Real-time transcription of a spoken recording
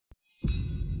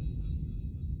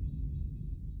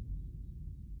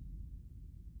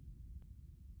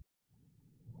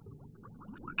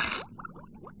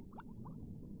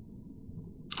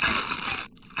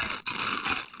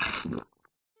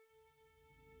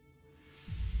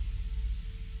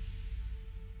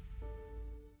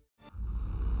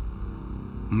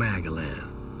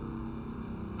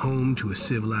Magellan, home to a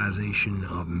civilization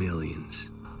of millions.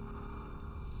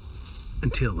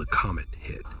 Until the comet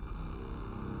hit.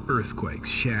 Earthquakes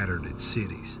shattered its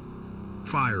cities.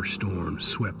 Firestorms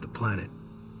swept the planet.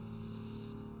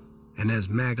 And as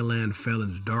Magellan fell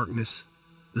into darkness,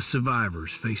 the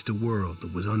survivors faced a world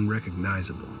that was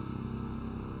unrecognizable.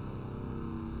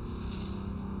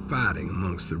 Fighting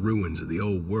amongst the ruins of the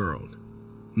old world,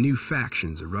 new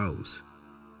factions arose.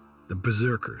 The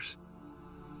Berserkers,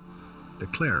 the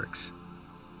Clerics,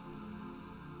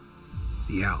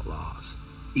 the Outlaws,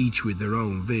 each with their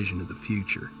own vision of the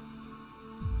future.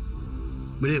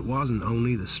 But it wasn't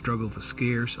only the struggle for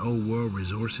scarce old world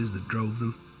resources that drove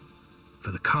them,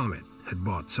 for the comet had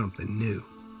brought something new.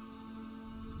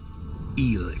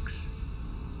 Elex,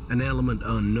 an element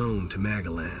unknown to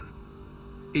Magellan.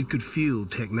 It could fuel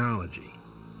technology,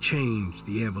 change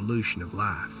the evolution of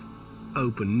life,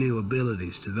 open new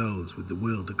abilities to those with the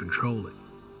will to control it.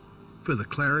 For the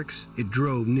Clerics, it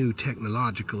drove new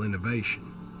technological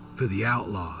innovation. For the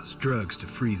Outlaws, drugs to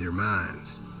free their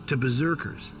minds. To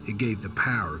Berserkers, it gave the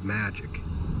power of magic.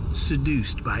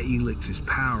 Seduced by Elix's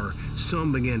power,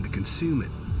 some began to consume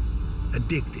it.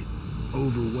 Addicted,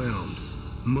 overwhelmed,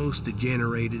 most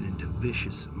degenerated into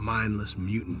vicious, mindless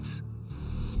mutants.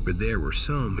 But there were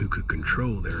some who could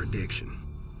control their addiction.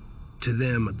 To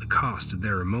them, at the cost of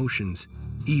their emotions,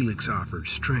 Elex offered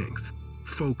strength,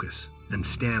 focus, and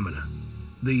stamina.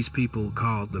 These people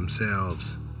called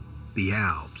themselves the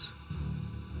Albs.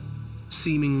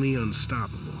 Seemingly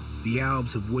unstoppable, the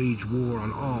Albs have waged war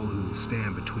on all who will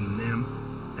stand between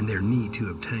them and their need to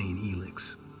obtain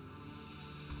Elex.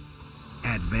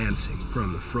 Advancing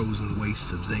from the frozen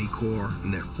wastes of Zakor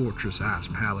and their fortress ice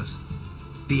palace,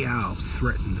 the Albs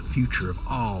threaten the future of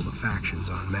all the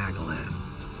factions on Magellan.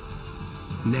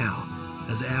 Now,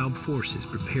 as Alb forces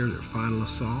prepare their final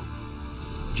assault,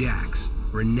 Jax,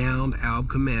 renowned Alb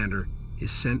commander,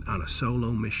 is sent on a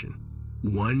solo mission.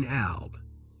 One Alb,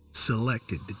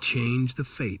 selected to change the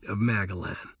fate of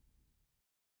Magellan.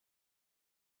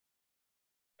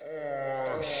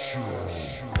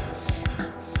 Awesome.